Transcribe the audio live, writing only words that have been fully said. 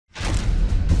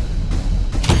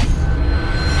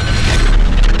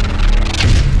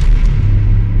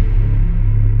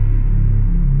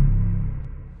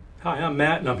I'm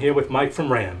Matt, and I'm here with Mike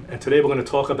from Ram. And today we're going to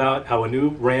talk about our new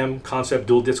Ram Concept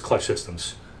dual disc clutch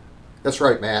systems. That's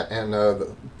right, Matt. And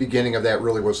the beginning of that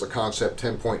really was the Concept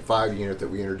 10.5 unit that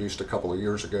we introduced a couple of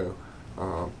years ago.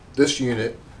 This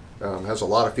unit has a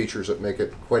lot of features that make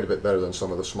it quite a bit better than some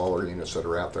of the smaller units that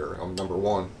are out there. Number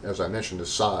one, as I mentioned,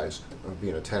 is size.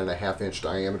 Being a 10.5-inch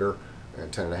diameter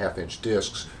and 10.5-inch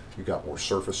discs, you've got more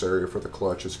surface area for the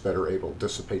clutch. It's better able to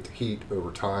dissipate the heat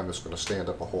over time. It's going to stand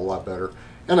up a whole lot better.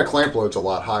 And the clamp load's a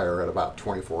lot higher at about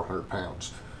 2,400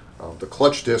 pounds. The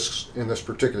clutch discs in this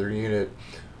particular unit,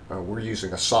 we're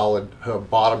using a solid hub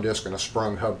bottom disc and a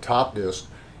sprung hub top disc.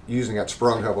 Using that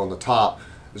sprung hub on the top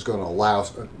is going to allow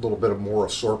a little bit of more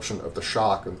absorption of the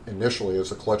shock initially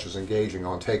as the clutch is engaging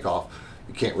on takeoff.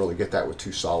 You can't really get that with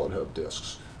two solid hub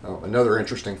discs. Another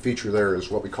interesting feature there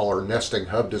is what we call our nesting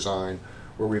hub design,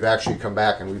 where we've actually come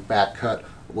back and we've back cut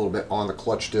a little bit on the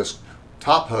clutch disc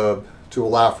top hub to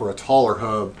allow for a taller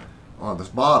hub on this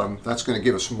bottom. That's going to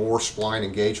give us more spline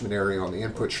engagement area on the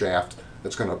input shaft.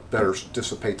 That's going to better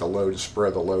dissipate the load and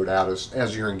spread the load out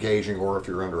as you're engaging or if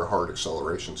you're under a hard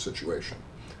acceleration situation.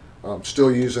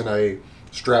 Still using a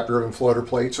strap-driven floater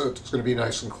plate, so it's going to be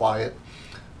nice and quiet.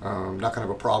 Not going to have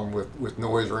a problem with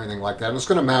noise or anything like that. And it's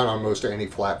going to mount on most any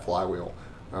flat flywheel,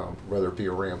 whether it be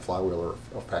a Ram flywheel or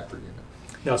a factory unit.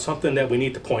 Now, something that we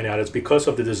need to point out is because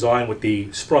of the design with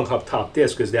the sprung hub top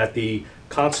disc is that the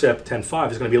Concept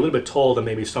 10.5 is going to be a little bit taller than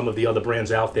maybe some of the other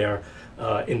brands out there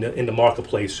in the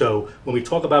marketplace. So when we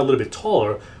talk about a little bit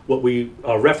taller, what we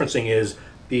are referencing is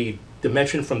the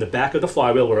dimension from the back of the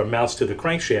flywheel where it mounts to the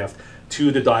crankshaft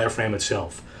to the diaphragm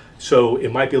itself. So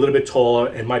it might be a little bit taller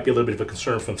and might be a little bit of a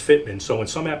concern from fitment. So in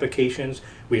some applications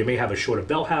where you may have a shorter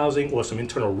bell housing or some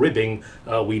internal ribbing,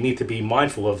 we need to be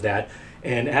mindful of that.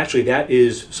 And actually that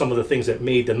is some of the things that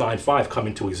made the 9.5 come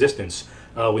into existence.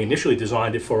 We initially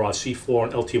designed it for our C4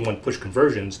 and LT1 push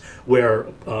conversions where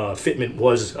fitment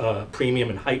was premium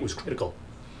and height was critical.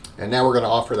 And now we're going to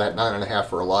offer that 9.5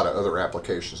 for a lot of other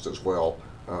applications as well,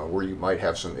 where you might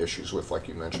have some issues with, like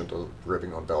you mentioned, the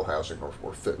ribbing on bell housing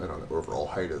or fitment on the overall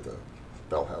height of the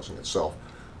bell housing itself.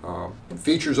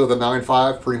 Features of the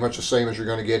 9.5, pretty much the same as you're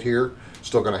going to get here.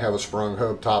 Still going to have a sprung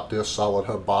hub top disc, solid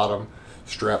hub bottom,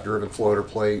 strap-driven floater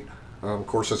plate. Of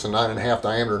course, it's a 9.5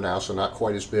 diameter now, so not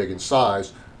quite as big in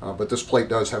size, but this plate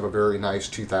does have a very nice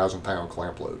 2,000-pound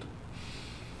clamp load.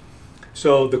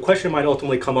 So the question might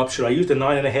ultimately come up, should I use the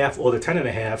 9.5 or the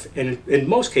 10.5? And in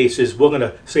most cases, we're going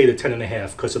to say the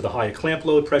 10.5 because of the higher clamp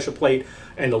load, pressure plate,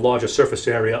 and the larger surface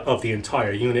area of the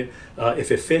entire unit.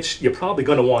 If it fits, you're probably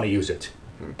going to want to use it.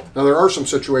 Now there are some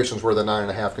situations where the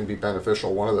 9.5 can be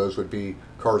beneficial. One of those would be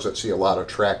cars that see a lot of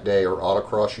track day or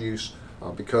autocross use.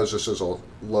 Because this is a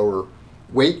lower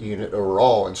weight unit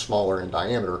overall and smaller in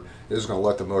diameter, it is going to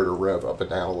let the motor rev up and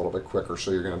down a little bit quicker,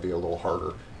 so you're going to be a little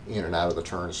harder in and out of the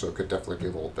turn, so it could definitely be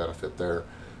a little benefit there.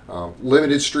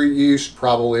 Limited street use,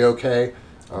 probably okay.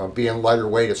 Being lighter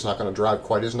weight, it's not going to drive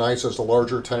quite as nice as the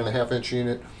larger 10.5-inch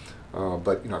unit.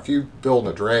 But if you build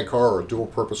a drag car or a dual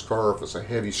purpose car, if it's a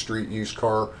heavy street use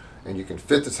car and you can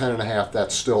fit the 10.5,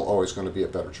 that's still always going to be a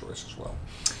better choice as well.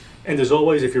 And as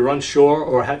always, if you're unsure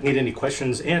or need any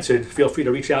questions answered, feel free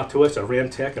to reach out to us at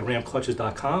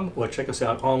ramtech@ramclutches.com or check us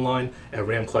out online at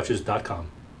ramclutches.com.